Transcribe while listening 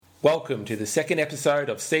Welcome to the second episode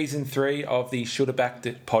of Season 3 of the Shoulda Backed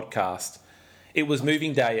It podcast. It was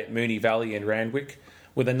moving day at Moonee Valley in Randwick,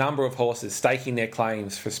 with a number of horses staking their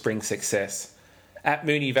claims for spring success. At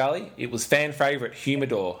Moonee Valley, it was fan favourite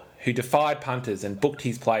Humidor, who defied punters and booked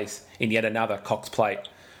his place in yet another Cox Plate,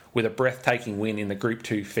 with a breathtaking win in the Group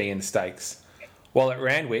 2 Feehan Stakes. While at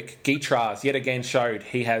Randwick, Gytrash yet again showed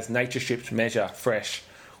he has nature-stripped measure fresh,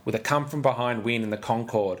 with a come-from-behind win in the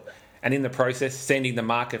Concord, and in the process sending the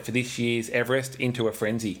market for this year's Everest into a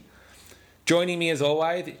frenzy. Joining me as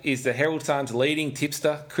always is the Herald Sun's leading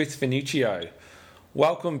tipster, Chris Finuccio.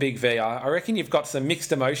 Welcome, Big V. I reckon you've got some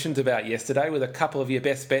mixed emotions about yesterday with a couple of your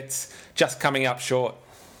best bets just coming up short.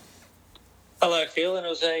 Hello, Phil, and it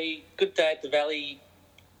was a good day at the Valley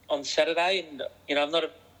on Saturday, and I'm not a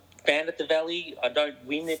fan at the Valley. I don't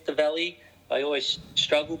win at the Valley. I always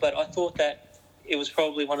struggle, but I thought that it was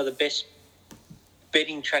probably one of the best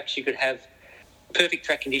betting tracks you could have. Perfect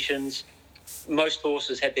track conditions. Most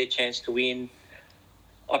horses had their chance to win.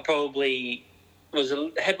 I probably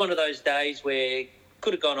had one of those days where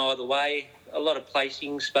could have gone either way. A lot of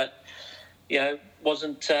placings, but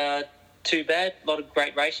wasn't too bad. A lot of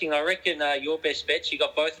great racing. I reckon your best bets, you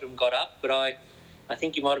got both of them got up, but I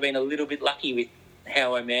think you might have been a little bit lucky with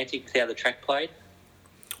how romantic, how the track played.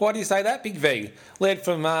 Why do you say that, Big V? Led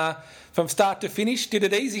from start to finish, did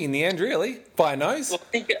it easy in the end, really, by a nose? Well,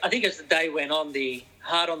 I think as the day went on, the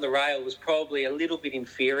hard on the rail was probably a little bit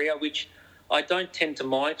inferior, which I don't tend to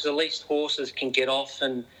mind because at least horses can get off.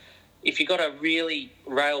 And if you've got a really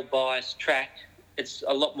rail-biased track, it's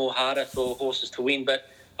a lot more harder for horses to win. But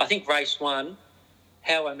I think race one,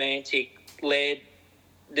 How Romantic led.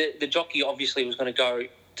 The jockey obviously was going to go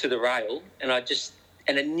to the rail,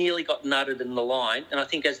 and it nearly got nutted in the line. And I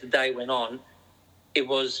think as the day went on, it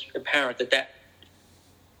was apparent that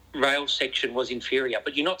rail section was inferior.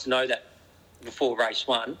 But you're not to know that before race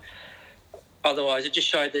one. Otherwise, it just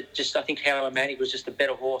showed that I think How Romantic was just a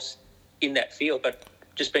better horse in that field. But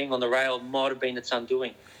just being on the rail might have been its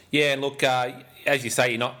undoing. Yeah, and look, as you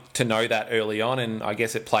say, you're not to know that early on. And I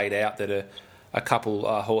guess it played out that a couple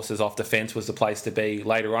horses off the fence was the place to be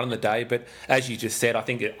later on in the day. But as you just said, I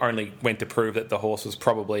think it only went to prove that the horse was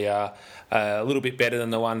probably a little bit better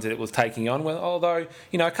than the ones that it was taking on. Well, although,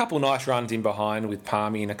 a couple nice runs in behind with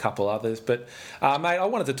Palmy and a couple others. But, mate, I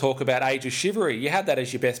wanted to talk about Age of Chivalry. You had that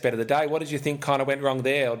as your best bet of the day. What did you think kind of went wrong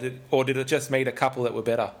there? Or did it just meet a couple that were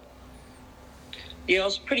better? Yeah, I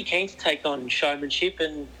was pretty keen to take on Showmanship,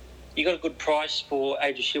 and you got a good price for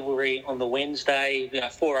Age of Chivalry on the Wednesday.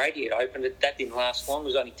 $4.80 it opened. That didn't last long. It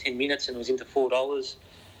was only 10 minutes and it was into $4.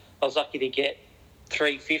 I was lucky to get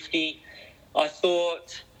 $3.50. I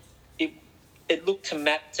thought it looked to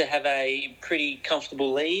map to have a pretty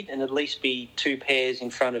comfortable lead and at least be two pairs in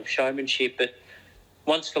front of Showmanship. But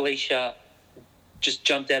once Felicia just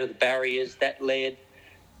jumped out of the barriers, that led.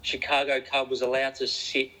 Chicago Cub was allowed to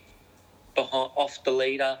sit off the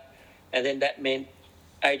leader, and then that meant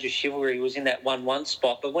Age of Chivalry was in that 1-1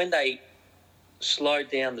 spot. But when they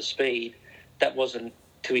slowed down the speed, that wasn't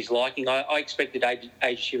to his liking. I expected Age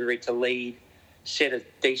of Chivalry to lead, set a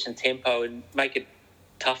decent tempo and make it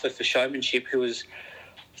tougher for Showmanship, who was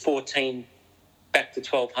 14 back to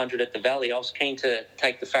 1,200 at the Valley. I was keen to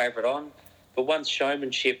take the favourite on. But once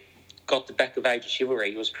Showmanship got the back of Age of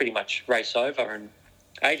Chivalry, it was pretty much race over. And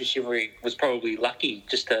Age of Chivalry was probably lucky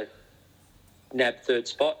just to nab third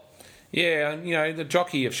spot. Yeah, and, the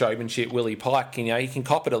jockey of Showmanship, Willie Pike, he can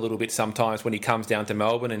cop it a little bit sometimes when he comes down to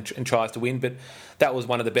Melbourne and tries to win, but that was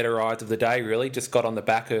one of the better rides of the day, really. Just got on the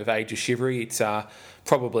back of Age of Chivalry. It's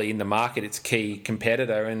probably in the market its key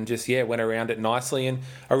competitor, and just, went around it nicely, and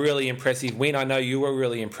a really impressive win. I know you were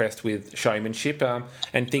really impressed with Showmanship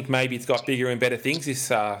and think maybe it's got bigger and better things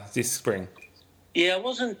this spring. Yeah, I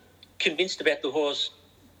wasn't convinced about the horse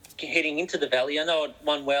heading into the Valley. I know it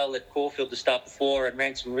won well at Caulfield to start before and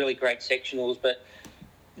ran some really great sectionals, but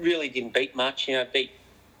really didn't beat much. Beat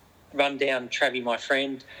Rundown Travie, my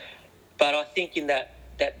friend. But I think in that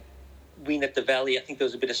win at the Valley, I think there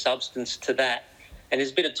was a bit of substance to that. And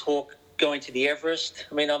there's a bit of talk going to the Everest.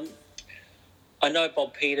 I mean, I know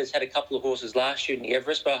Bob Peters had a couple of horses last year in the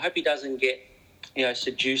Everest, but I hope he doesn't get,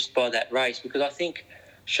 seduced by that race, because I think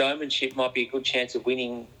Showmanship might be a good chance of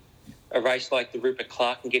winning a race like the Rupert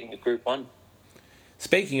Clark and getting a Group 1.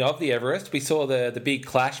 Speaking of the Everest, we saw the big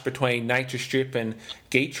clash between Nature Strip and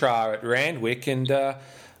Gytrash at Randwick, and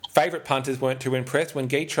favourite punters weren't too impressed when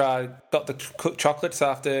Gytrash got the chocolates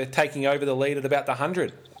after taking over the lead at about the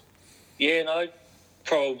 100. Yeah, no,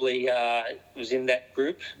 probably was in that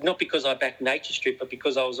group. Not because I backed Nature Strip, but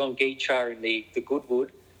because I was on Gytrash in the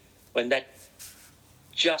Goodwood when that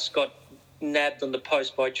just got nabbed on the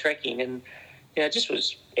post by Trekking, and just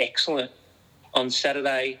was excellent on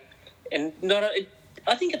Saturday. And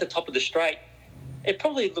I think at the top of the straight, it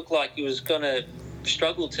probably looked like he was going to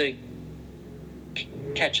struggle to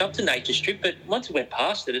catch up to Nature Strip, but once it went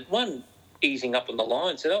past it won easing up on the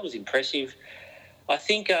line, so that was impressive. I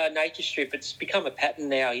think Nature Strip, it's become a pattern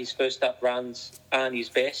now. His first up runs aren't his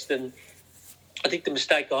best, and I think the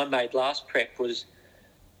mistake I made last prep was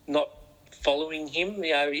not following him.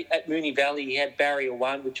 At Moonee Valley, he had barrier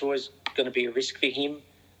 1, which was going to be a risk for him,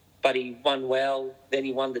 but he won well. Then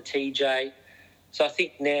he won the TJ. So I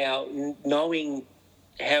think now, knowing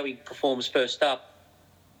how he performs first up,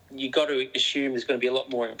 you've got to assume there's going to be a lot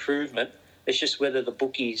more improvement. It's just whether the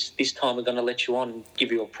bookies this time are going to let you on and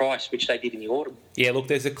give you a price, which they did in the autumn. Yeah, look,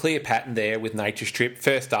 there's a clear pattern there with Nature Strip.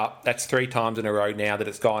 First up, that's 3 times in a row now that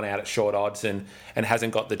it's gone out at short odds and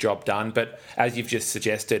hasn't got the job done. But as you've just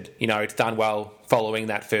suggested, it's done well following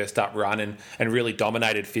that first up run and really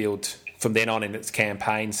dominated fields from then on in its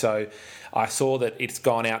campaign. So I saw that it's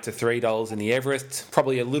gone out to $3 in the Everest.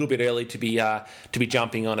 Probably a little bit early to be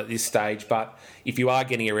jumping on at this stage, but if you are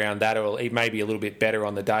getting around that, or maybe a little bit better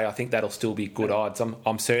on the day, I think that'll still be good odds.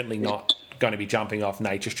 I'm certainly not going to be jumping off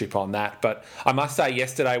Nature Strip on that. But I must say,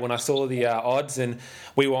 yesterday when I saw the odds and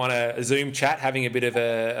we were on a Zoom chat having a bit of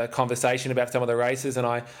a conversation about some of the races, and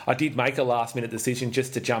I did make a last minute decision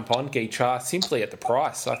just to jump on Gytrash simply at the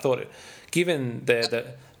price. I thought, given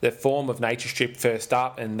the form of Nature Strip first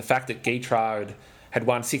up and the fact that Gytrash had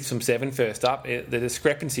won 6 from 7 first up, the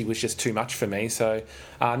discrepancy was just too much for me. So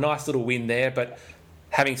nice little win there. But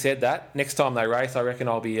having said that, next time they race, I reckon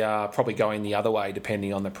I'll be probably going the other way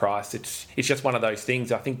depending on the price. It's just one of those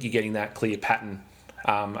things. I think you're getting that clear pattern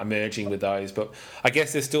emerging with those. But I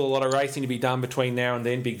guess there's still a lot of racing to be done between now and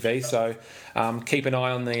then, Big V. So keep an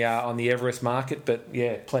eye on the Everest market. But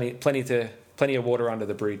yeah, plenty of water under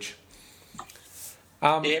the bridge.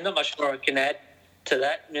 Not much more I can add to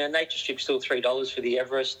that. Nature Strip's still $3 for the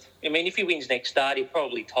Everest. I mean, if he wins next start, he'll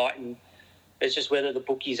probably tighten. It's just whether the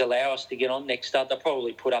bookies allow us to get on next start. They'll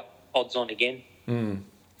probably put up odds on again.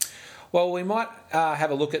 Well, we might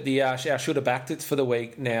have a look at our should have backed it for the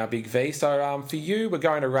week now, Big V. So for you, we're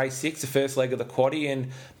going to race 6, the first leg of the quaddie,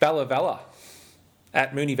 in Bella Vella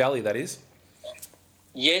at Moonee Valley, that is.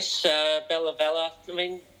 Yes, Bella Vella. I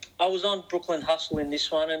mean, I was on Brooklyn Hustle in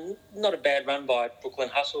this one, and not a bad run by Brooklyn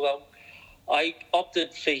Hustle. I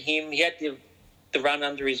opted for him. He had the run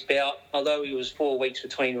under his belt. Although he was 4 weeks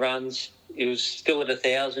between runs, he was still at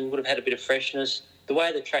 1,000, would have had a bit of freshness. The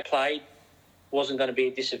way the track played wasn't going to be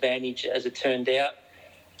a disadvantage, as it turned out.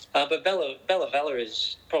 But Bella Vella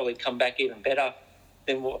has probably come back even better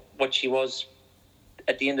than what she was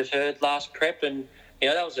at the end of her last prep. And,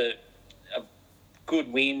 that was a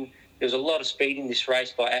good win. There was a lot of speed in this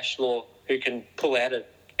race by Ashlaw, who can pull out a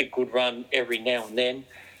good run every now and then.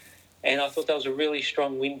 And I thought that was a really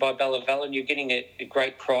strong win by Bella Vella, and you're getting a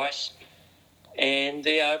great price. And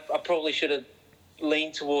I probably should have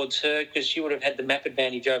leaned towards her because she would have had the map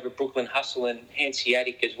advantage over Brooklyn Hustle and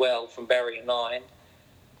Hanseatic as well from barrier 9.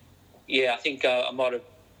 Yeah, I think I might have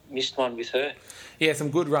missed one with her. Yeah, some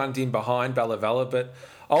good runs in behind Bella Vella, but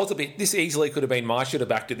this easily could have been my should have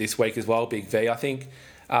backed it this week as well, Big V. I think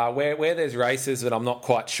where there's races that I'm not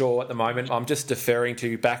quite sure at the moment, I'm just deferring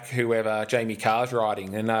to back whoever Jamie Carr's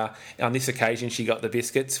riding. And on this occasion, she got the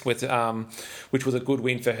biscuits, which was a good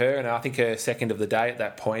win for her, and I think her second of the day at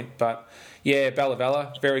that point. But yeah, Bella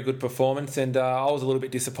Vella, very good performance, and I was a little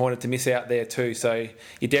bit disappointed to miss out there too. So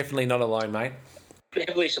you're definitely not alone, mate.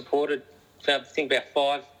 Heavily supported. I think about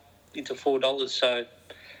 $5 into $4. So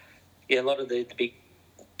yeah, a lot of the big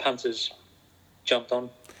punters jumped on.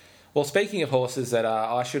 Well, speaking of horses that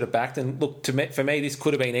I should have backed, and look, for me, this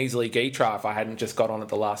could have been easily Gytrash if I hadn't just got on at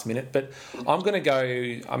the last minute, but I'm going to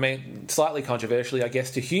go, slightly controversially, I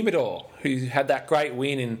guess, to Humidor, who had that great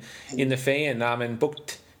win in the Fian and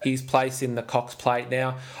booked his place in the Cox Plate.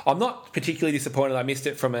 Now, I'm not particularly disappointed I missed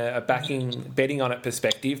it from a betting on it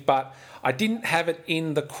perspective, but I didn't have it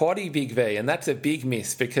in the quaddie, Big V, and that's a big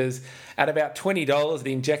miss because at about $20, it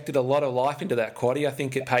injected a lot of life into that quaddie. I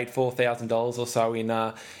think it paid $4,000 or so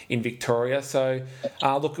in Victoria. So,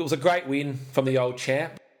 look, it was a great win from the old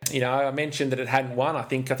champ. I mentioned that it hadn't won. I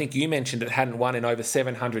think you mentioned it hadn't won in over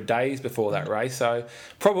 700 days before that race. So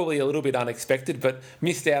probably a little bit unexpected, but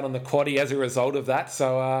missed out on the quaddie as a result of that.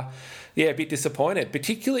 So, a bit disappointed,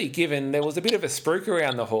 particularly given there was a bit of a spruik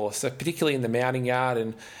around the horse, so particularly in the mounting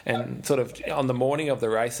yard and sort of on the morning of the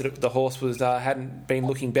race, that the horse hadn't been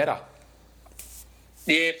looking better.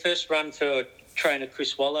 Yeah, first run for trainer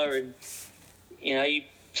Chris Waller, and,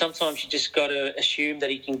 sometimes you just got to assume that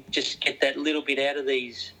he can just get that little bit out of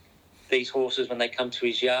these horses when they come to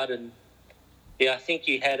his yard. And, yeah, I think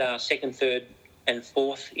you had second, third and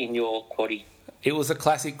fourth in your quaddie. It was a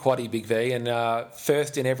classic quaddie, Big V, and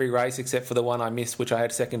first in every race except for the one I missed, which I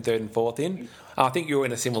had second, third, and fourth in. I think you were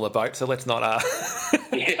in a similar boat, so let's not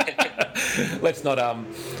let's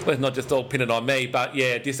not just all pin it on me. But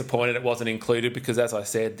yeah, disappointed it wasn't included because, as I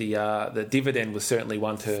said, the dividend was certainly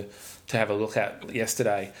one to have a look at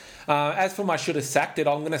yesterday. As for my should have sacked it,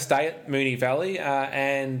 I'm going to stay at Moonee Valley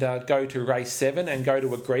and go to race 7 and go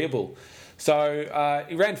to Agreeable. So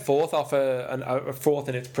he ran fourth off a fourth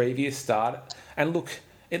in its previous start. And look,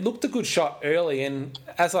 it looked a good shot early. And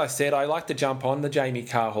as I said, I like to jump on the Jamie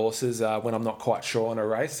Carr horses when I'm not quite sure on a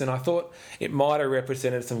race. And I thought it might have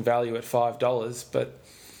represented some value at $5. But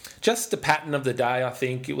just the pattern of the day, I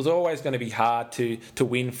think it was always going to be hard to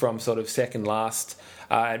win from sort of second last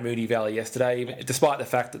at Moonee Valley yesterday, despite the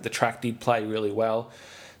fact that the track did play really well.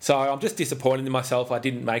 So I'm just disappointed in myself. I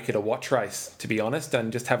didn't make it a watch race, to be honest,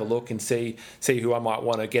 and just have a look and see who I might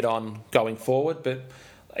want to get on going forward. But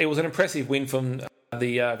it was an impressive win from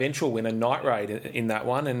the eventual winner, Night Raid, in that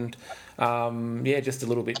one. And, just a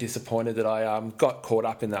little bit disappointed that I got caught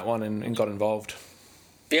up in that one and got involved.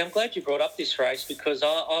 Yeah, I'm glad you brought up this race because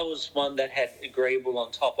I was one that had Agreeable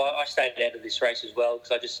on top. I stayed out of this race as well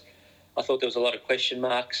because I thought there was a lot of question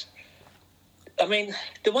marks. I mean,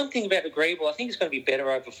 the one thing about Agreeable, I think it's going to be better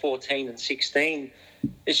over 14 and 16.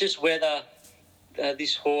 It's just whether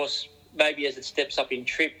this horse, maybe as it steps up in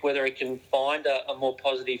trip, whether it can find a more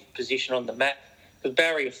positive position on the map. Because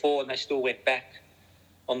barrier 4, and they still went back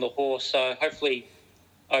on the horse. So hopefully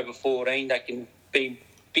over 14, they can be a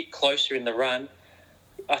bit closer in the run.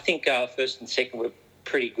 I think first and second were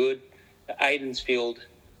pretty good. Aidensfield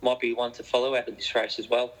might be one to follow out of this race as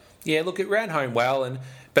well. Yeah, look, it ran home well,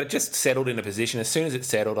 but it just settled in a position. As soon as it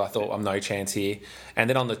settled, I thought, I'm no chance here. And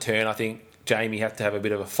then on the turn, I think Jamie had to have a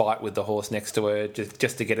bit of a fight with the horse next to her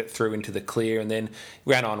just to get it through into the clear, and then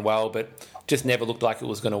ran on well, but just never looked like it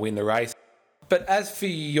was going to win the race. But as for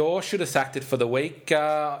your should have sacked it for the week,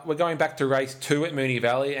 we're going back to race 2 at Moonee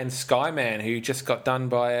Valley and Skyman, who just got done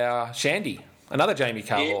by Shandy, another Jamie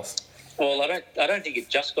Carr horse. Well, I don't think it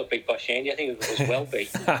just got beat by Shandy. I think it was well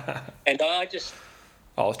beat. And I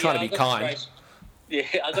was trying to be kind.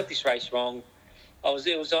 I got this race wrong.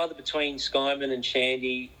 It was either between Skyman and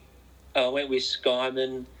Shandy. I went with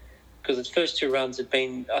Skyman because his first two runs had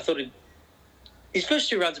been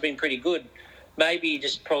pretty good. Maybe he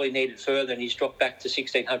just probably needed further, and he's dropped back to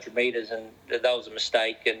 1,600 metres, and that was a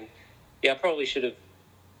mistake. And I probably should have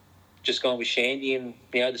just gone with Shandy, and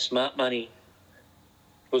the smart money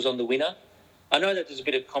was on the winner. I know that there's a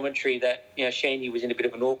bit of commentary that Shandy was in a bit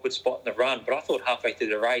of an awkward spot in the run, but I thought halfway through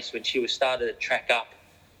the race when she was started to track up,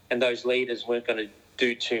 and those leaders weren't going to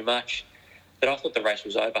do too much, that I thought the race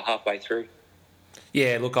was over halfway through.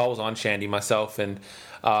 Yeah, look, I was on Shandy myself, and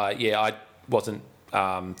I wasn't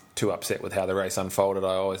too upset with how the race unfolded.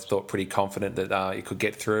 I always thought pretty confident that it could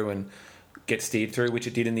get through and get steered through, which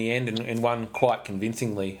it did in the end, and won quite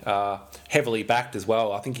convincingly. Heavily backed as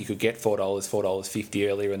well. I think you could get $4.50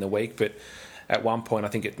 earlier in the week, but at one point I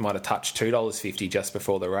think it might have touched $2.50 just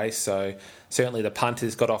before the race. So certainly the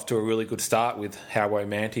punters got off to a really good start with How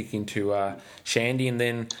Romantic into Shandy, and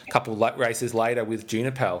then a couple of races later with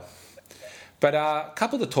Junipal. But a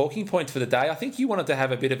couple of the talking points for the day, I think you wanted to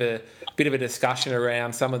have a bit of a discussion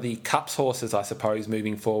around some of the Cups horses, I suppose,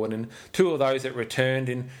 moving forward. And two of those that returned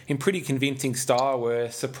in pretty convincing style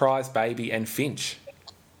were Surprise Baby and Finch.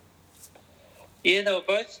 Yeah, they were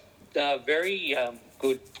both very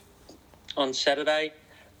good on Saturday.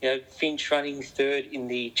 Finch running third in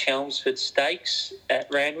the Chelmsford Stakes at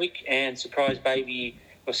Randwick, and Surprise Baby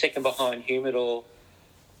was second behind Humidor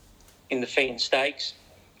in the Fian Stakes.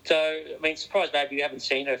 So, Surprise Baby, we haven't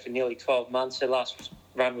seen her for nearly 12 months. Her last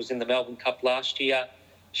run was in the Melbourne Cup last year.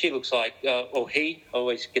 She looks like, I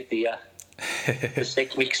always get the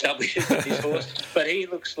sex mixed up with his horse, but he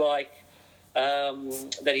looks like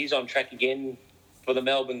that he's on track again for the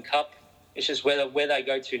Melbourne Cup. It's just where they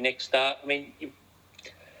go to next start.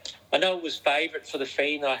 I know it was favourite for the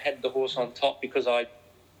Fian. I had the horse on top because I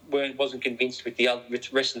wasn't convinced with the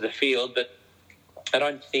rest of the field, but I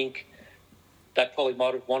don't think they probably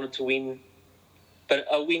might have wanted to win, but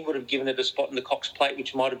a win would have given it a spot in the Cox Plate,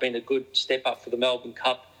 which might have been a good step up for the Melbourne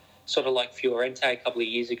Cup, sort of like Fiorente a couple of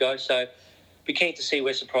years ago. So be keen to see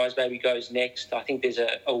where Surprise Baby goes next. I think there's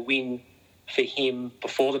a win for him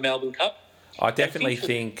before the Melbourne Cup. I definitely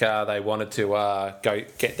think they wanted to go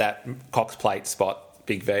get that Cox Plate spot,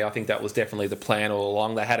 Big V. I think that was definitely the plan all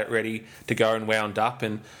along. They had it ready to go and wound up,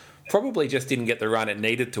 and probably just didn't get the run it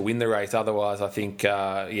needed to win the race. Otherwise, I think,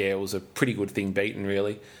 it was a pretty good thing beaten,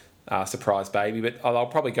 really. Surprise Baby. But I'll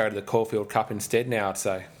probably go to the Caulfield Cup instead now, I'd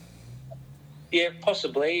say. Yeah,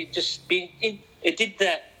 possibly. Just It did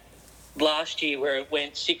that last year where it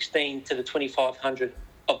went 16 to the 2500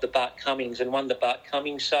 of the Bart Cummings and won the Bart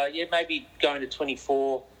Cummings. So, yeah, maybe going to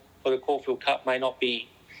 24 for the Caulfield Cup may not be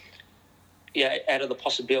out of the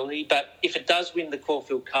possibility. But if it does win the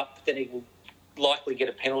Caulfield Cup, then it will likely get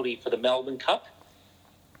a penalty for the Melbourne Cup.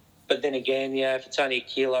 But then again, if it's only 1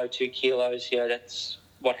 kilo, 2 kilos, that's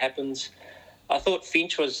what happens. I thought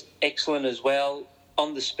Finch was excellent as well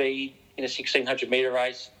on the speed in a 1600-metre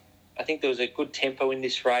race. I think there was a good tempo in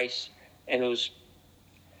this race, and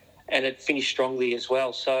it finished strongly as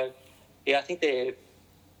well. So, I think they're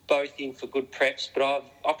both in for good preps, but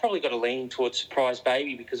I've probably got to lean towards Surprise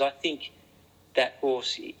Baby because I think that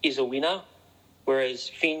horse is a winner, whereas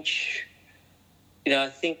Finch, I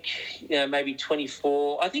think maybe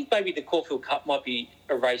 24. I think maybe the Caulfield Cup might be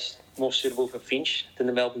a race more suitable for Finch than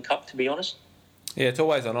the Melbourne Cup, to be honest. Yeah, it's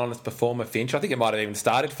always an honest performer, Finch. I think it might have even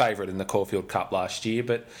started favourite in the Caulfield Cup last year.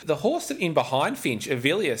 But the horse in behind Finch,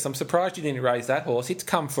 Avilius, I'm surprised you didn't raise that horse. It's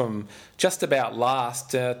come from just about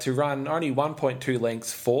last to run only 1.2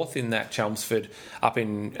 lengths fourth in that Chelmsford up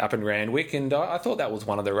in Randwick. And I thought that was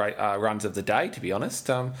one of the runs of the day, to be honest.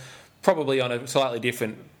 Probably on a slightly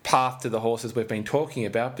different path to the horses we've been talking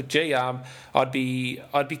about. But, I'd be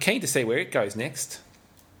keen to see where it goes next.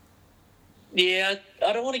 Yeah,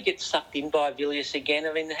 I don't want to get sucked in by Villiers again.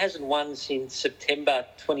 I mean, it hasn't won since September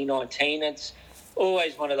 2019. It's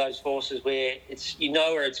always one of those horses where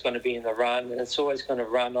where it's going to be in the run, and it's always going to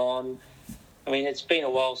run on. I mean, it's been a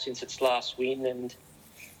while since its last win,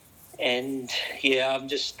 and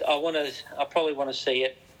I probably want to see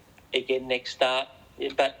it again next start.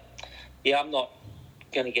 But I'm not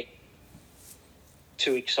going to get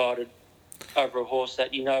too excited over a horse that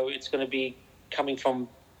it's going to be coming from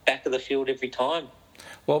back of the field every time.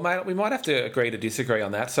 Well, mate, we might have to agree to disagree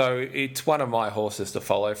on that. So it's one of my horses to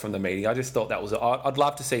follow from the meeting. I just thought that was... I'd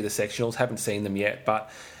love to see the sectionals. Haven't seen them yet, but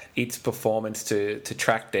its performance to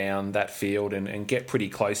track down that field and get pretty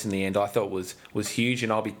close in the end, I thought was huge,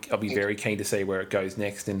 and I'll be very keen to see where it goes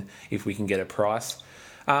next and if we can get a price.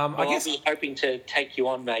 I guess I'll be hoping to take you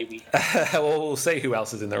on, maybe. Well, we'll see who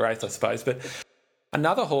else is in the race, I suppose. But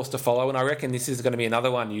another horse to follow, and I reckon this is going to be another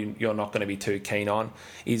one you're not going to be too keen on,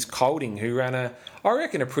 is Colding, who ran a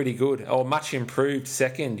pretty good or much improved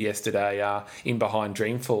second yesterday in behind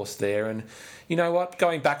Dreamforce there. And you know what?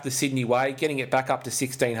 Going back the Sydney way, getting it back up to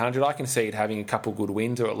 1600, I can see it having a couple good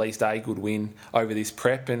wins, or at least a good win over this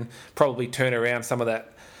prep, and probably turn around some of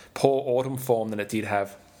that poor autumn form that it did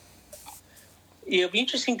have. Yeah, it'll be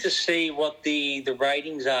interesting to see what the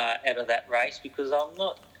ratings are out of that race, because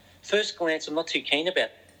first glance, I'm not too keen about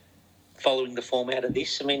following the form out of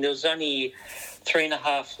this. I mean, there was only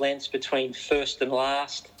 3.5 lengths between first and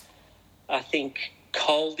last. I think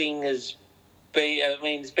Colding it's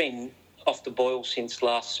been off the boil since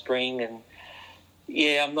last spring, and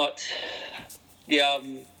I'm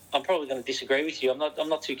probably going to disagree with you. I'm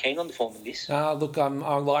not too keen on the form of this. Look, I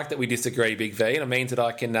like that we disagree, Big V, and it means that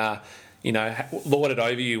I can lord it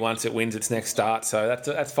over you once it wins its next start. So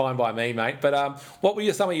that's fine by me, mate. But what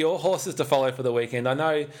were some of your horses to follow for the weekend? I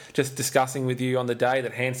know, just discussing with you on the day,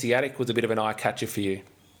 that Hanseatic was a bit of an eye-catcher for you.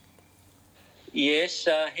 Yes,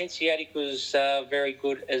 Hanseatic was very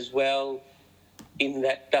good as well in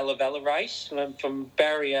that Bella Vella race. From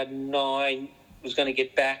barrier 9, was going to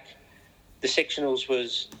get back. The sectionals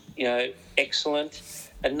was, excellent.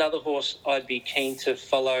 Another horse I'd be keen to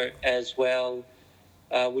follow as well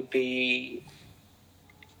would be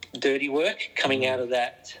Dirty Work, coming out of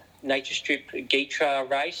that Nature Strip Geetra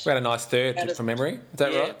race. We had a nice third from memory. Is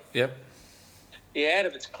that right? Yep. Yeah, out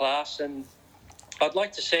of its class. And I'd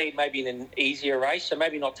like to see maybe in an easier race, so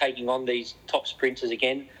maybe not taking on these top sprinters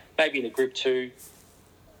again, maybe in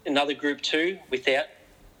another Group 2 without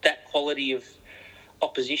that quality of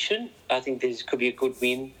opposition. I think this could be a good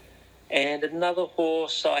win. And another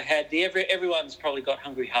horse I had, everyone's probably got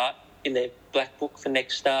Hungry Heart in their black book for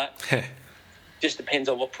next start. Just depends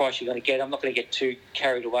on what price you're going to get. I'm not going to get too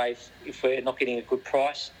carried away if we're not getting a good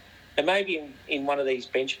price. And maybe in one of these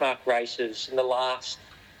benchmark races, in the last,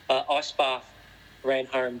 Ice Bath ran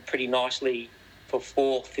home pretty nicely for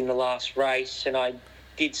 4th in the last race, and I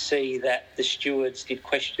did see that the stewards did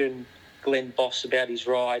question Glenn Boss about his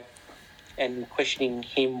ride and questioning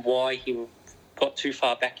him why he got too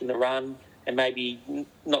far back in the run and maybe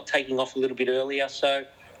not taking off a little bit earlier. So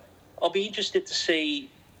I'll be interested to see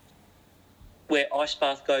where Ice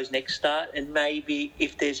Bath goes next start, and maybe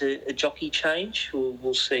if there's a jockey change,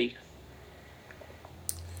 we'll see.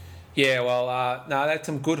 Yeah, well, that's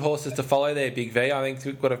some good horses to follow there, Big V. I think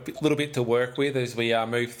we've got a little bit to work with as we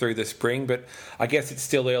move through the spring, but I guess it's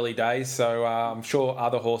still early days, so I'm sure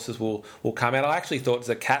other horses will come out. I actually thought it was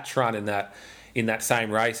a catch run in in that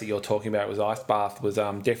same race that you're talking about was Ice Bath, was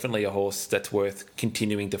definitely a horse that's worth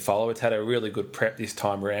continuing to follow. It's had a really good prep this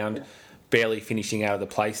time around, barely finishing out of the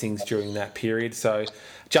placings during that period. So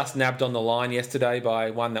just nabbed on the line yesterday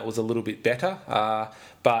by one that was a little bit better,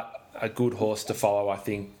 but a good horse to follow, I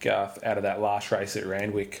think, out of that last race at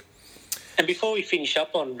Randwick. And before we finish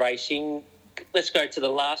up on racing, let's go to the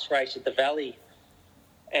last race at the Valley.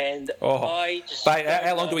 And I just...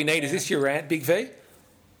 How long do we need? Is this your rant, Big V?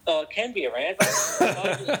 Oh, it can be a rant.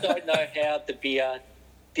 I just don't know how De Beer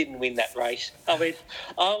didn't win that race. I mean,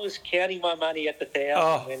 I was counting my money at the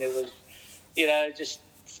 1,000 when it was, just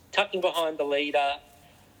tucking behind the leader.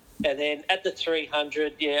 And then at the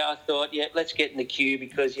 300, I thought, let's get in the queue,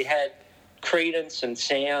 because you had Credence and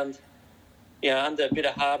Sound, under a bit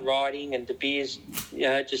of hard riding, and De Beer's,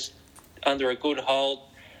 just under a good hold,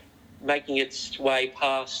 making its way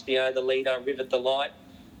past, the leader, Rivet the Light.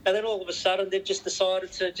 And then all of a sudden, they just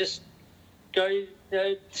decided to go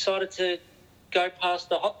past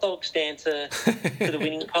the hot dog stand to the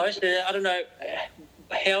winning post. I don't know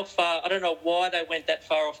how far, I don't know why they went that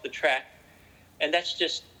far off the track. And that's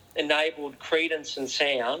just enabled Credence and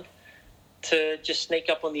Sound to just sneak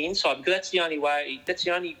up on the inside, because that's the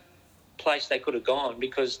only place they could have gone,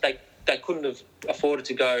 because they couldn't have afforded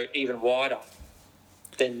to go even wider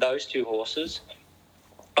than those two horses.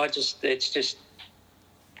 It's just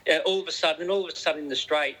all of a sudden in the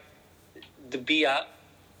straight, De Beer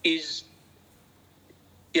is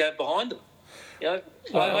behind them.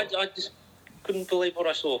 I just couldn't believe what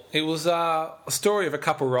I saw. It was a story of a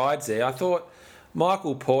couple of rides there. I thought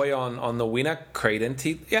Michael Poy on the winner, Credence,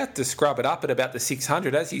 he had to scrub it up at about the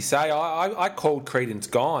 600. As you say, I called Credence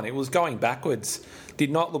gone. It was going backwards. Did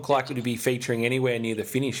not look like it would be featuring anywhere near the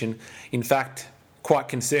finish, and in fact, quite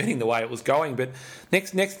concerning the way it was going. But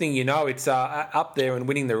next thing you know, it's up there and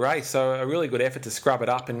winning the race. So a really good effort to scrub it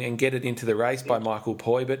up and get it into the race by Michael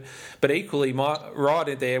Poy. But equally, my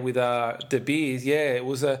ride there with De Beers, it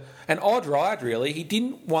was an odd ride, really. He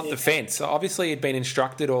didn't want the fence. Obviously, he'd been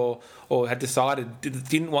instructed or had decided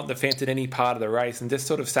didn't want the fence at any part of the race, and just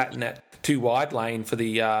sort of sat in that too wide lane for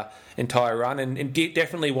the entire run, and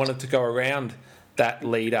definitely wanted to go around that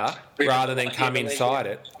leader rather than come inside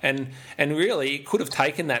it. And really, it could have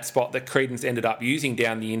taken that spot that Credence ended up using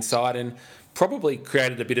down the inside and probably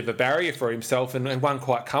created a bit of a barrier for himself and won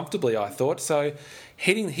quite comfortably, I thought. So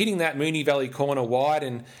hitting that Moonee Valley corner wide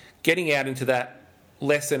and getting out into that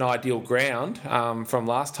less than ideal ground from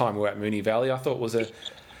last time we were at Moonee Valley, I thought was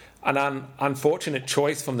an unfortunate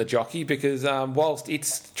choice from the jockey, because whilst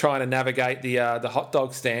it's trying to navigate the hot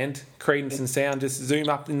dog stand, Credence and Sound just zoom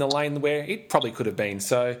up in the lane where it probably could have been.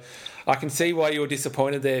 So I can see why you were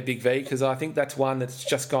disappointed there, Big V, because I think that's one that's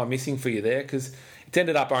just gone missing for you there, because it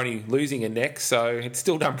ended up only losing a neck, so it's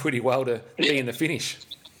still done pretty well to be in the finish.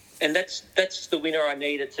 And that's the winner I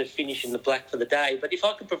needed to finish in the black for the day. But if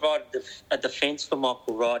I could provide a defence for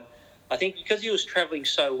Michael Rod, I think because he was travelling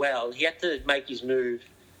so well, he had to make his move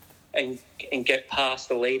and get past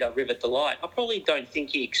the leader, Rivet the Light. I probably don't think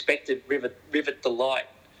he expected Rivet the Light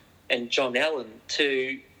and John Allen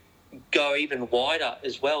to go even wider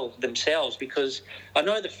as well themselves, because I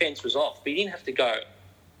know the fence was off, but he didn't have to go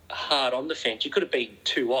hard on the fence. You could have been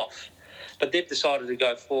 2 off. But they've decided to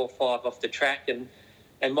go 4 or 5 off the track, and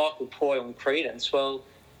Michael Poy on Credence, well,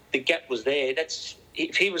 the gap was there.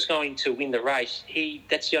 If he was going to win the race,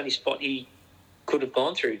 that's the only spot he could have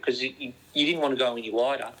gone through, because you didn't want to go any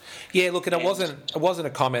wider. Yeah, look, and it wasn't a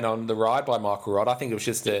comment on the ride by Michael Rod. I think it was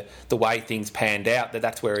just the way things panned out,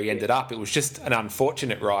 that's where he ended up. It was just an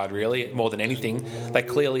unfortunate ride, really, more than anything. They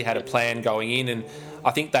clearly had a plan going in, and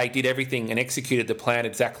I think they did everything and executed the plan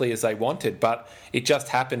exactly as they wanted, but it just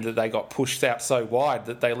happened that they got pushed out so wide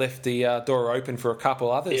that they left the door open for a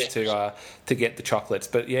couple others to get the chocolates.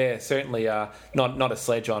 But yeah, certainly not a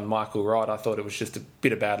sledge on Michael Rod. I thought it was just a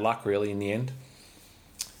bit of bad luck, really, in the end.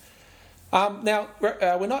 Now,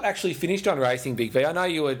 we're not actually finished on racing, Big V. I know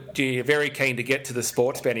you're very keen to get to the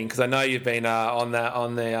sports betting, because I know you've been on the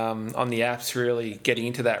apps really getting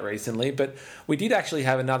into that recently. But we did actually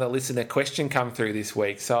have another listener question come through this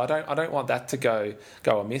week, so I don't want that to go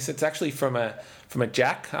amiss. It's actually from a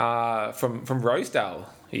Jack from Rosedale.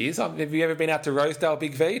 He is. Have you ever been out to Rosedale,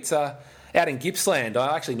 Big V? It's out in Gippsland.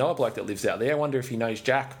 I actually know a bloke that lives out there. I wonder if he knows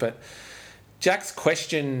Jack, but Jack's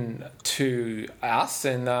question to us,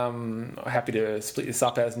 and I'm happy to split this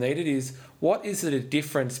up as needed, is what is the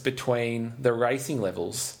difference between the racing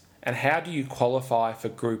levels and how do you qualify for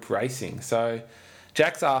group racing? So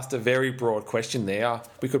Jack's asked a very broad question there.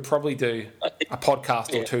 We could probably do a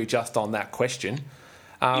podcast or two just on that question.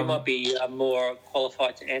 You might be more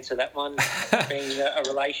qualified to answer that one, being a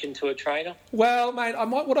relation to a trainer. Well, mate,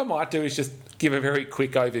 what I might do is just give a very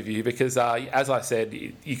quick overview because, as I said,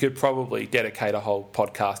 you could probably dedicate a whole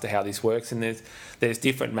podcast to how this works, and there's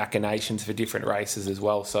different machinations for different races as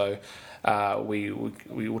well. So we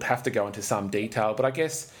would have to go into some detail, but I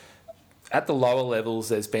guess at the lower levels,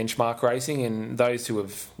 there's benchmark racing, and those who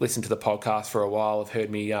have listened to the podcast for a while have heard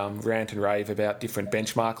me rant and rave about different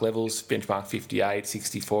benchmark levels, benchmark 58,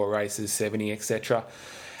 64 races, 70, etc.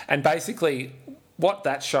 And basically, what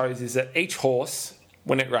that shows is that each horse,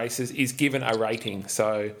 when it races, is given a rating.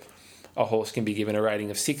 So a horse can be given a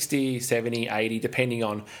rating of 60, 70, 80, depending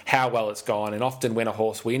on how well it's gone. And often when a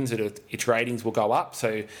horse wins, its ratings will go up,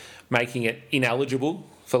 so making it ineligible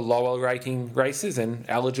for lower rating races and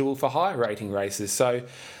eligible for higher rating races. So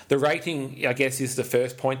the rating, I guess, is the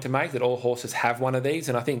first point to make, that all horses have one of these.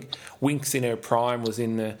 And I think Winx in her prime was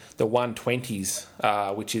in the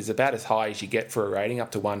 120s, which is about as high as you get for a rating,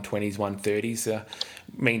 up to 120s, 130s.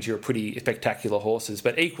 Means you're a pretty spectacular horses.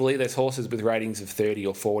 But equally, there's horses with ratings of 30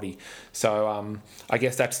 or 40. So I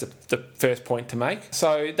guess that's the first point to make.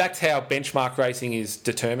 So that's how benchmark racing is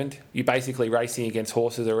determined. You're basically racing against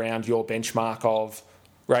horses around your benchmark of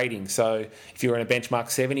rating. So if you're in a benchmark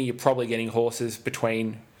 70, you're probably getting horses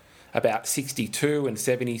between about 62 and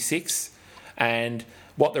 76. And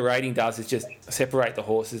what the rating does is just separate the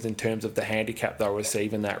horses in terms of the handicap they'll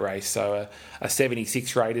receive in that race. So a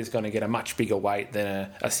 76 rater is going to get a much bigger weight than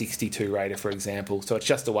a 62 rater, for example. So it's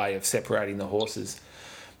just a way of separating the horses.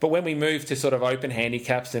 But when we move to sort of open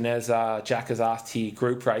handicaps, and as Jack has asked here,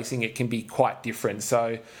 group racing, it can be quite different.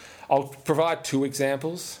 So I'll provide two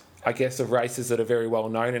examples, I guess, of races that are very well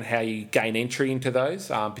known and how you gain entry into those,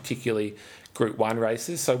 particularly Group 1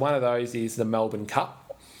 races. So one of those is the Melbourne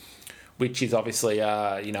Cup, which is obviously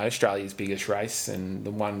Australia's biggest race and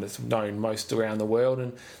the one that's known most around the world.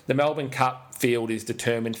 And the Melbourne Cup field is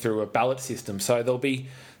determined through a ballot system. So there'll be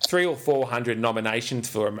 300 or 400 nominations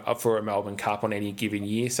for a Melbourne Cup on any given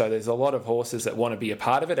year. So there's a lot of horses that want to be a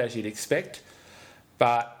part of it, as you'd expect.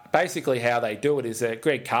 But basically how they do it is that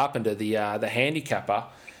Greg Carpenter, the handicapper,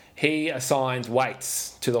 he assigns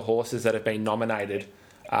weights to the horses that have been nominated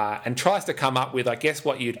and tries to come up with, I guess,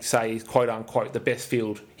 what you'd say is, quote unquote, the best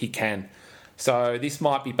field he can. So this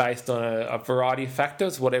might be based on a variety of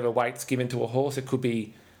factors, whatever weight's given to a horse. It could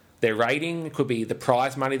be their rating, it could be the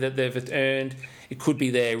prize money that they've earned, it could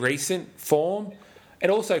be their recent form. It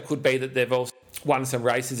also could be that they've also won some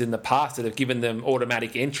races in the past that have given them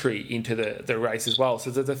automatic entry into the race as well.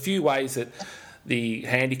 So there's a few ways that the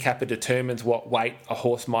handicapper determines what weight a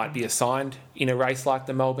horse might be assigned in a race like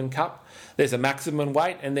the Melbourne Cup. There's a maximum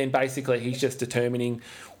weight, and then basically he's just determining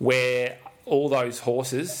where all those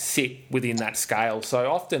horses sit within that scale.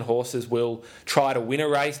 So often horses will try to win a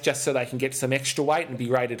race just so they can get some extra weight and be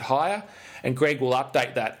rated higher, and Greg will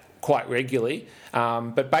update that quite regularly.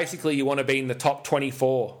 But basically you want to be in the top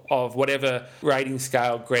 24 of whatever rating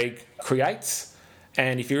scale Greg creates.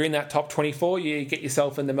 And if you're in that top 24, you get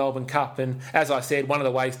yourself in the Melbourne Cup. And as I said, one of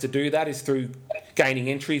the ways to do that is through gaining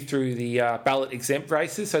entry through the ballot exempt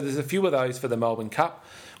races. So there's a few of those for the Melbourne Cup.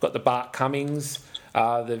 We've got the Bart Cummings,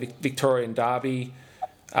 the Victorian Derby,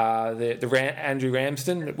 the Andrew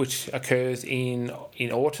Ramsden, which occurs in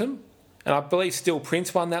autumn. And I believe Still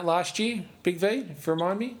Prince won that last year, Big V, if you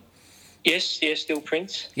remind me. Yes, Still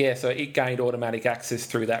Prince. Yeah, so it gained automatic access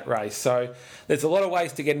through that race. So there's a lot of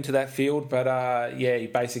ways to get into that field, but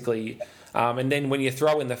basically... and then when you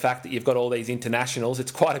throw in the fact that you've got all these internationals,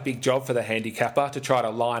 it's quite a big job for the handicapper to try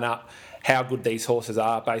to line up how good these horses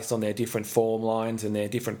are based on their different form lines and their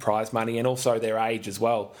different prize money, and also their age as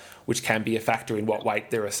well, which can be a factor in what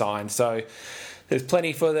weight they're assigned. So there's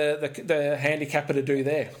plenty for the handicapper to do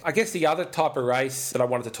there. I guess the other type of race that I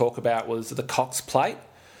wanted to talk about was the Cox Plate,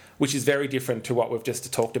 which is very different to what we've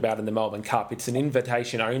just talked about in the Melbourne Cup. It's an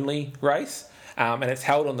invitation-only race, and it's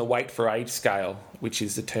held on the weight for age scale, which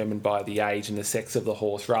is determined by the age and the sex of the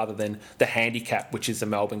horse, rather than the handicap, which is the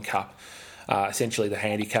Melbourne Cup. Essentially, the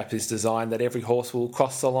handicap is designed that every horse will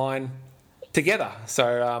cross the line together.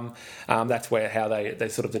 So that's how they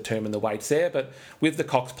sort of determine the weights there. But with the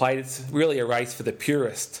Cox Plate, it's really a race for the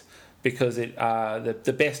purist, because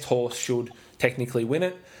the best horse should technically win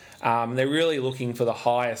it. They're really looking for the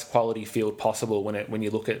highest quality field possible when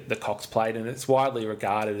you look at the Cox Plate, and it's widely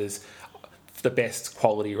regarded as the best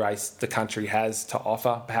quality race the country has to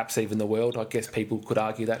offer, perhaps even the world. I guess people could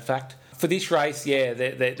argue that fact. For this race,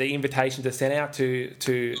 the invitations are sent out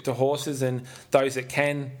to horses, and those that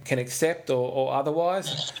can accept or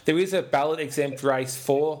otherwise. There is a ballot exempt race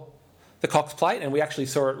for the Cox Plate, and we actually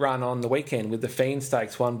saw it run on the weekend with the Fiend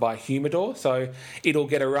Stakes won by Humidor. So it'll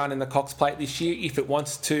get a run in the Cox Plate this year if it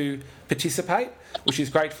wants to participate, which is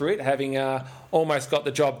great for it, having almost got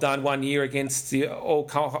the job done 1 year against the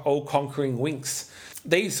all-conquering Winx.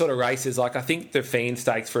 These sort of races, like I think the Fiend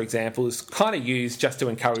Stakes, for example, is kind of used just to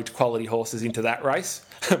encourage quality horses into that race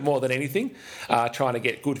more than anything, trying to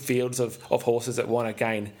get good fields of horses that want to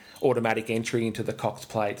gain automatic entry into the Cox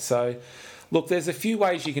Plate. So, look, there's a few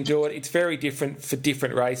ways you can do it. It's very different for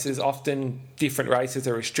different races. Often different races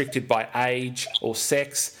are restricted by age or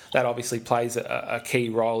sex. That obviously plays a key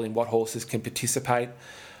role in what horses can participate.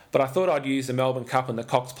 But I thought I'd use the Melbourne Cup and the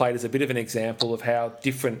Cox Plate as a bit of an example of how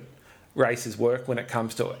different races work when it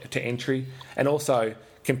comes to entry, and also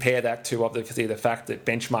compare that to obviously the fact that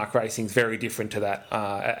benchmark racing is very different to that,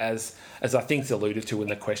 as I think is alluded to in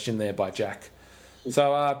the question there by Jack.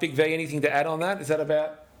 So, Big V, anything to add on that? Is that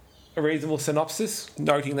about a reasonable synopsis,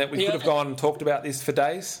 noting that we could have gone and talked about this for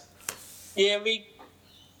days? Yeah,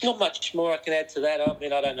 not much more I can add to that. I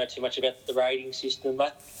mean, I don't know too much about the rating system,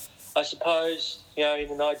 but I suppose, in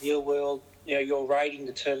an ideal world, your rating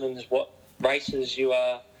determines what races you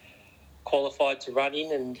are qualified to run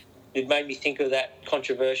in, and it made me think of that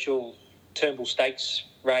controversial Turnbull Stakes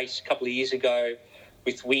race a couple of years ago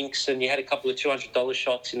with Winx, and you had a couple of $200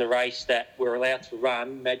 shots in the race that were allowed to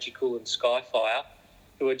run, Magical and Skyfire,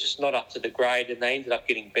 who were just not up to the grade, and they ended up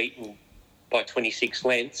getting beaten by 26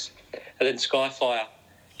 lengths. And then Skyfire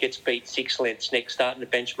gets beat 6 lengths next start in the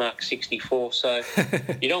benchmark 64. So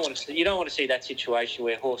you don't want to see that situation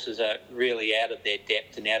where horses are really out of their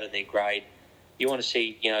depth and out of their grade. You want to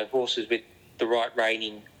see, horses with the right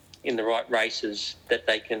rating in the right races that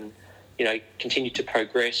they can, continue to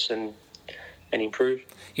progress and improve.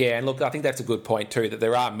 Yeah, and look, I think that's a good point too, that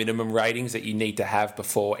there are minimum ratings that you need to have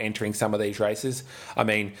before entering some of these races. I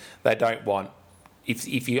mean, they don't want...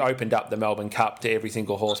 If you opened up the Melbourne Cup to every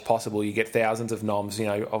single horse possible, you get thousands of noms,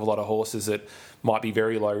 of a lot of horses that might be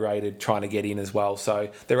very low rated trying to get in as well. So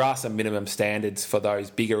there are some minimum standards for those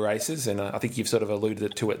bigger races, and I think you've sort of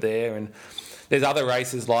alluded to it there. And there's other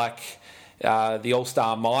races like the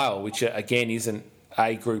All-Star Mile, which again isn't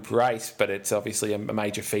a group race, but it's obviously a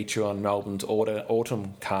major feature on Melbourne's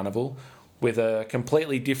autumn carnival, with a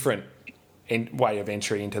completely different way of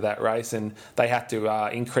entry into that race, and they had to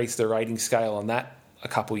increase the rating scale on that a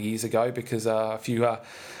couple of years ago because a few,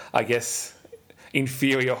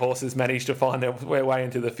 inferior horses managed to find their way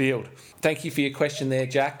into the field. Thank you for your question there,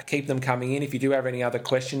 Jack. Keep them coming in. If you do have any other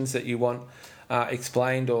questions that you want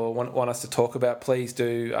explained or want us to talk about, please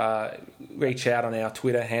do reach out on our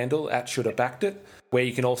Twitter handle @Should'veBacked it, where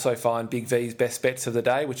you can also find Big V's best bets of the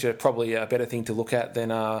day, which are probably a better thing to look at than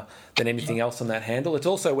anything else on that handle. It's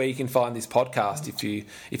also where you can find this podcast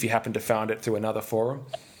if you happen to find it through another forum.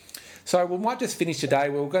 So we might just finish today.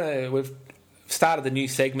 We've started the new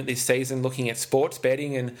segment this season looking at sports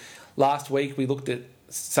betting, and last week we looked at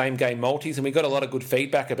same game multis, and we got a lot of good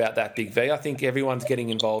feedback about that, Big V. I think everyone's getting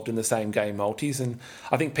involved in the same game multis, and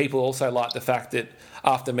I think people also like the fact that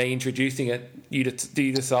after me introducing it, you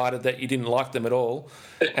decided that you didn't like them at all,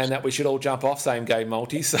 and that we should all jump off same game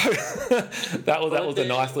multis. So that was a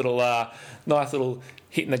nice little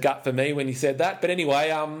hit in the gut for me when you said that. But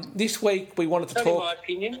anyway, this week we wanted to talk. My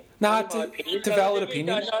opinion. No, it's a valid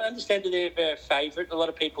opinion. I understand that they're a favourite. A lot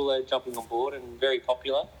of people are jumping on board and very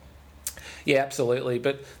popular. Yeah, absolutely.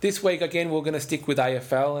 But this week, again, we're going to stick with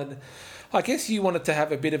AFL. And I guess you wanted to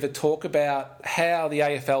have a bit of a talk about how the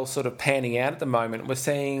AFL is sort of panning out at the moment. We're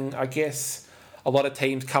seeing, I guess, a lot of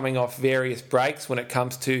teams coming off various breaks when it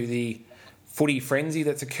comes to the footy frenzy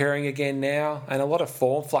that's occurring again now, and a lot of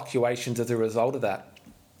form fluctuations as a result of that.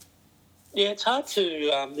 Yeah, it's hard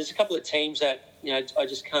to... there's a couple of teams that, I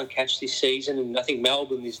just can't catch this season, and I think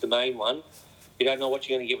Melbourne is the main one. You don't know what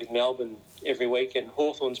you're going to get with Melbourne every week, and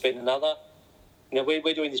Hawthorn's been another. We're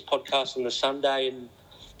doing this podcast on the Sunday, and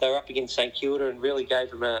they were up against St Kilda and really gave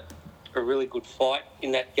them a really good fight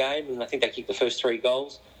in that game, and I think they kicked the first 3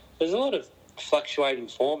 goals. There's a lot of fluctuating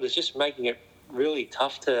form that's just making it really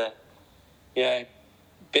tough to,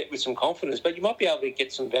 bet with some confidence. But you might be able to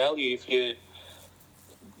get some value if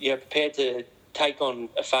you're prepared to take on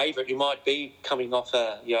a favourite. You might be coming off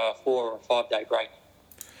a 4 or 5 day break.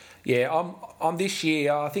 Yeah, on this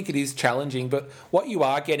year, I think it is challenging, but what you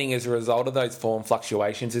are getting as a result of those form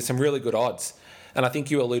fluctuations is some really good odds. And I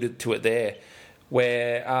think you alluded to it there,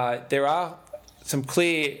 where there are some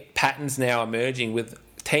clear patterns now emerging with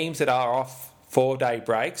teams that are off 4-day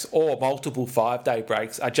breaks or multiple 5-day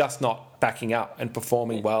breaks are just not backing up and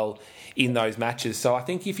performing well in those matches. So I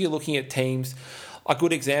think if you're looking at teams a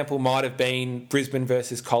good example might have been Brisbane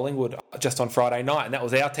versus Collingwood just on Friday night, and that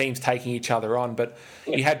was our teams taking each other on. But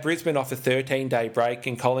you had Brisbane off a 13-day break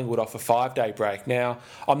and Collingwood off a 5-day break. Now,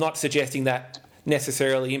 I'm not suggesting that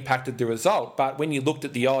necessarily impacted the result, but when you looked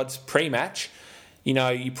at the odds pre-match,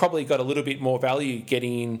 you probably got a little bit more value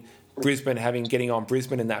getting on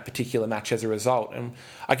Brisbane in that particular match as a result. And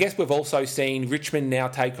I guess we've also seen Richmond now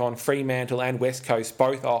take on Fremantle and West Coast,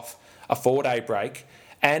 both off a 4-day break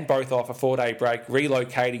and both off a 4-day break,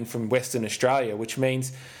 relocating from Western Australia, which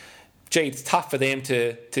means, it's tough for them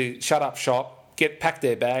to shut up shop, pack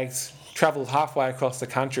their bags, travel halfway across the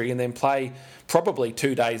country and then play probably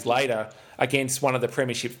 2 days later against one of the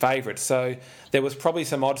premiership favourites. So there was probably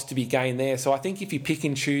some odds to be gained there. So I think if you pick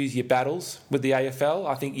and choose your battles with the AFL,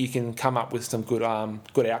 I think you can come up with some good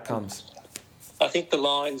outcomes. I think the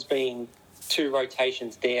Lions being 2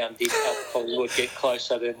 rotations down did help Collingwood get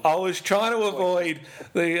closer. I was trying to avoid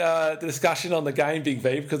the discussion on the game, Big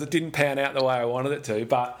V, because it didn't pan out the way I wanted it to.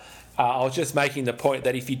 But I was just making the point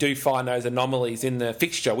that if you do find those anomalies in the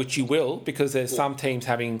fixture, which you will, because there's some teams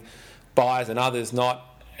having buys and others not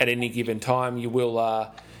at any given time, you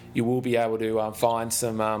will be able to find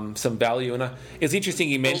some value. And it's interesting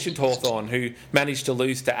you mentioned Hawthorn, who managed to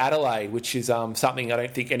lose to Adelaide, which is something I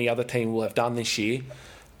don't think any other team will have done this year.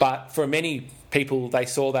 But for many people, they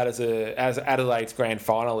saw that as Adelaide's grand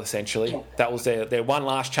final, essentially. That was their one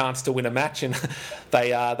last chance to win a match, and they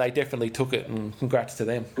definitely took it, and congrats to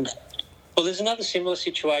them. Well, there's another similar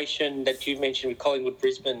situation that you mentioned with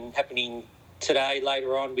Collingwood-Brisbane happening today,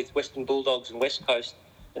 later on, with Western Bulldogs and West Coast.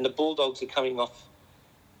 And the Bulldogs are coming off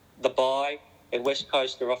the bye, and West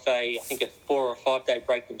Coast are off I think a 4 or 5 day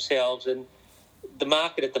break themselves. And the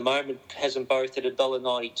market at the moment has them both at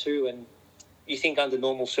 $1.92, and you think under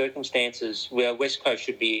normal circumstances where West Coast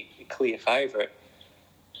should be a clear favourite,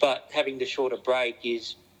 but having the shorter break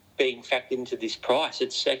is being factored into this price.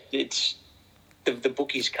 It's the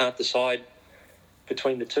bookies can't decide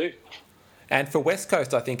between the two. And for West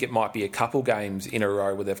Coast, I think it might be a couple games in a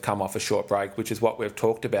row where they've come off a short break, which is what we've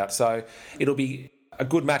talked about. So it'll be a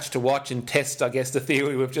good match to watch and test, I guess, the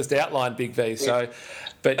theory we've just outlined, Big V. So,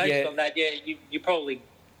 but based on that, you probably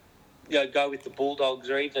go with the Bulldogs,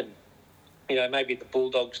 or even maybe the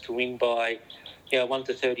Bulldogs to win by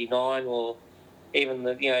 1-39, or even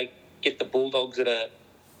get the Bulldogs at a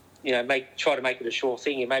try to make it a sure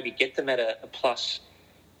thing, and maybe get them at a plus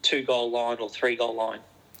 2 goal line or 3 goal line.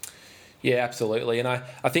 Yeah, absolutely. And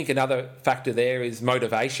I think another factor there is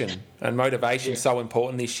motivation. And motivation is so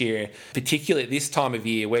important this year, particularly at this time of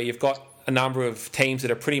year where you've got a number of teams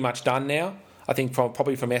that are pretty much done now. I think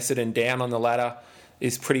probably from Essendon down on the ladder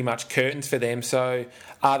is pretty much curtains for them. So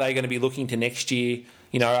are they going to be looking to next year?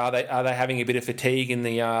 Are they having a bit of fatigue in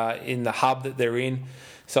the hub that they're in?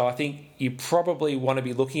 So I think you probably want to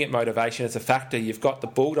be looking at motivation as a factor. You've got the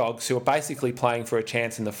Bulldogs, who are basically playing for a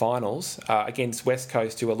chance in the finals against West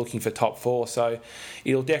Coast, who are looking for top 4. So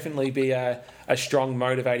it'll definitely be a strong,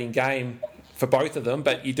 motivating game for both of them.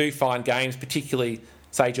 But you do find games, particularly,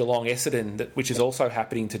 say, Geelong-Essendon, which is also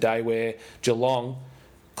happening today, where Geelong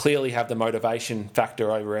clearly have the motivation factor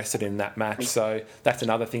over Essendon in that match. So that's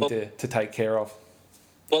another thing to take care of.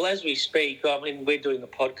 Well, as we speak, we're doing a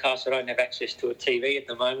podcast. I don't have access to a TV at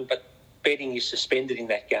the moment, but betting is suspended in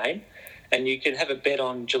that game. And you can have a bet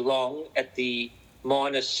on Geelong at the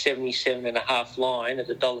minus 77.5 line at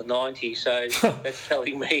 $1.90. So that's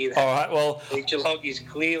telling me that all right, well, Geelong is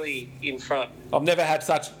clearly in front. I've never had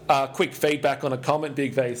such quick feedback on a comment,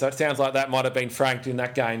 Big V. So it sounds like that might have been franked in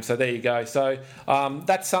that game. So there you go. So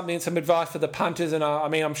that's some advice for the punters. And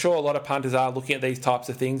I'm sure a lot of punters are looking at these types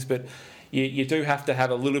of things, but you do have to have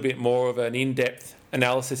a little bit more of an in-depth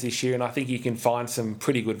analysis this year, and I think you can find some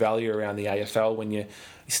pretty good value around the AFL when you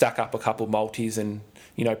stack up a couple multis and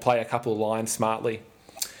play a couple of lines smartly.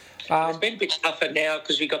 It's been a bit tougher now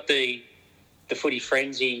because we got the footy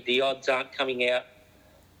frenzy. The odds aren't coming out.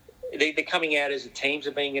 They're coming out as the teams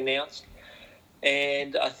are being announced.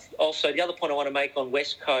 And also the other point I want to make on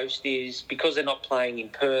West Coast is because they're not playing in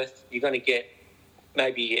Perth, you're going to get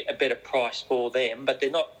maybe a better price for them, but they're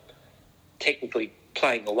not technically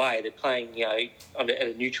playing away. They're playing, at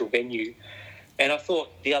a neutral venue. And I thought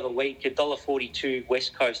the other week, $1.42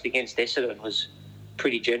 West Coast against Essendon was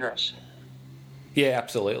pretty generous. Yeah,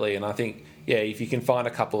 absolutely. And I think, if you can find a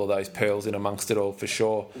couple of those pearls in amongst it all, for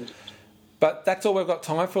sure. But that's all we've got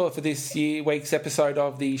time for this week's episode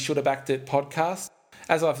of the Shoulda Backed It podcast.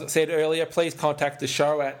 As I've said earlier, please contact the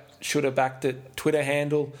show at Shoulda Backed It Twitter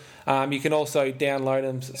handle. You can also download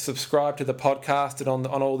and subscribe to the podcast and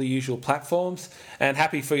on all the usual platforms. And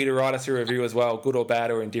happy for you to write us a review as well, good or bad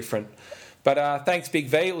or indifferent. But thanks, Big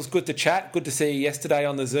V. It was good to chat. Good to see you yesterday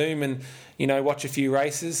on the Zoom. And, watch a few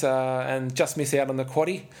races and just miss out on the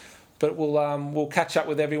quaddie. But we'll catch up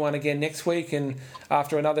with everyone again next week and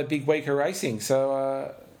after another big week of racing.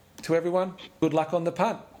 So to everyone, good luck on the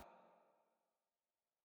punt.